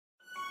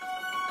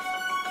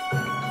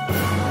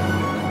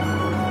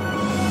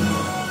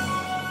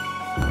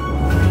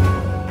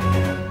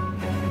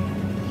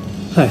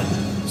Hi,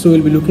 so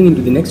we'll be looking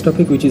into the next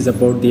topic, which is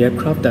about the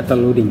aircraft data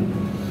loading.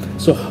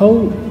 So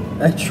how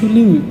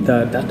actually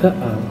the data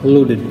are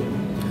loaded.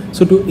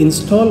 So to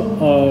install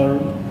or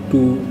to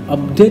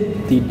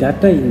update the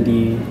data in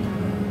the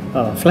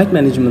flight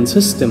management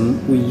system,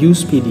 we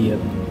use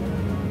PDL,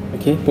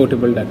 okay,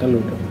 portable data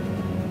loader.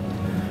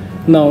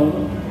 Now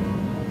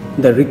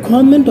the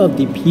requirement of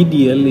the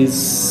PDL is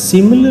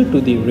similar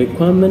to the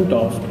requirement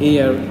of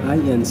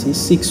ARINC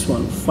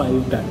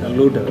 615 data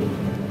loader.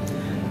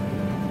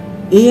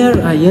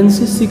 ARINC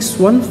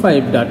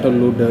 615 data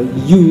loader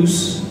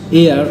use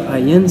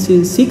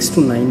ARINC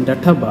 629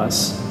 data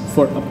bus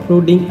for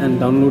uploading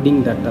and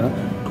downloading data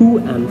to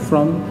and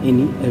from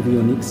any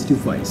avionics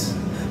device.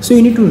 So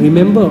you need to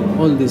remember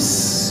all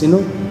this,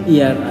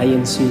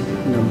 ARINC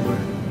number.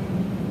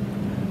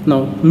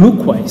 Now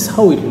look wise,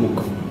 how it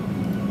look.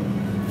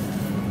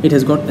 It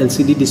has got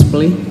LCD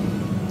display.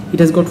 It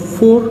has got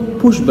 4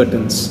 push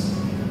buttons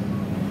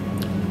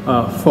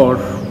for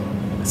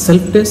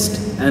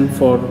self-test and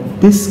for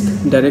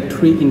disk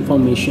directory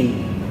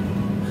information.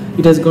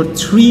 It has got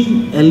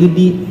 3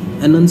 LED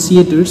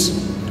annunciators,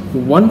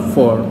 1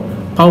 for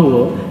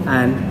power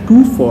and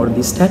 2 for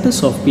the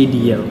status of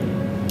PDL,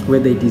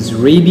 whether it is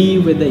ready,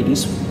 whether it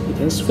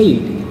has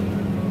failed.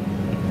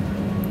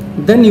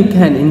 Then you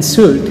can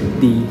insert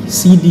the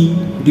CD,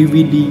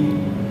 DVD,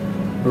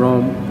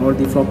 ROM or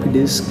the floppy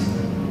disk,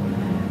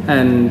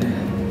 and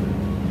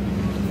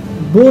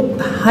both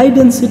high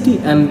density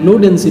and low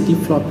density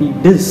floppy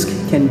disk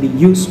can be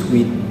used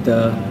with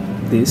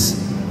this.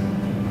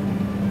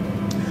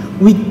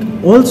 We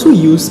also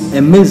use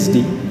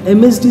MSD.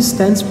 MSD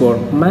stands for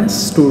mass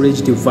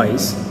storage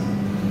device,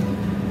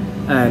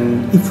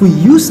 and if we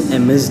use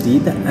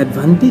MSD, the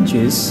advantage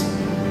is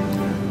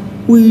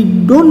we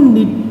don't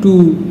need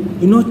to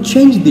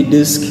change the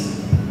disk,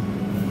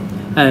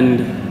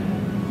 and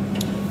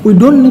we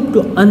don't need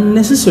to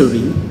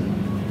unnecessarily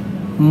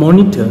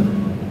monitor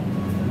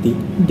the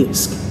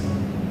disk.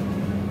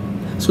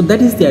 So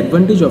that is the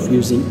advantage of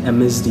using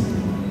MSD,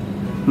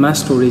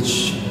 mass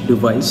storage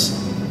device.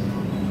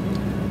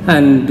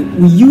 And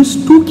we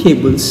use 2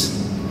 cables,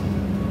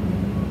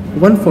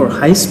 one for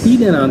high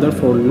speed and another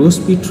for low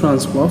speed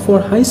transfer. For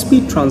high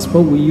speed transfer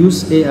we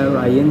use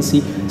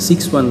ARINC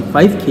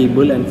 615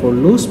 cable, and for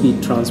low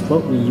speed transfer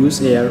we use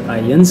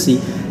ARINC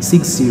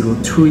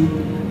 603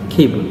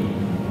 cable.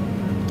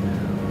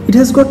 It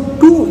has got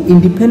 2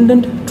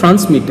 independent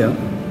transmitter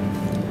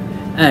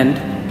and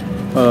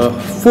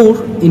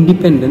 4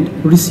 independent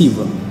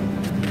receiver,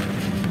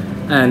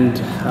 and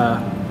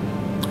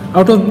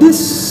out of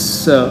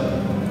this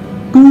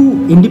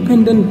 2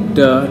 independent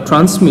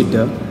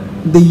transmitter,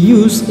 they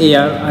use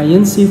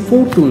ARINC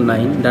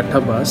 429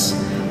 data bus,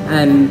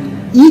 and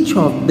each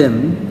of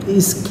them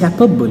is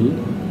capable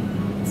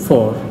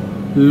for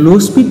low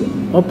speed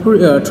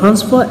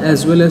transfer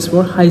as well as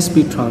for high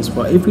speed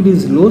transfer. If it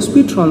is low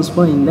speed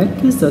transfer, in that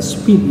case the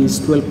speed is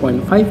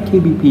 12.5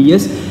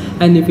 kbps,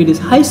 and if it is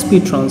high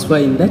speed transfer,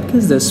 in that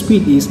case the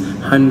speed is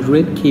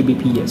 100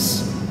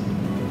 kbps.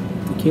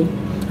 Okay,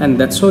 and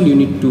that's all you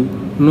need to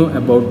know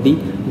about the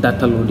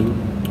data loading,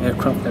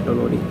 aircraft data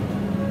loading.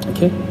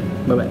 Okay,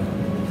 bye bye.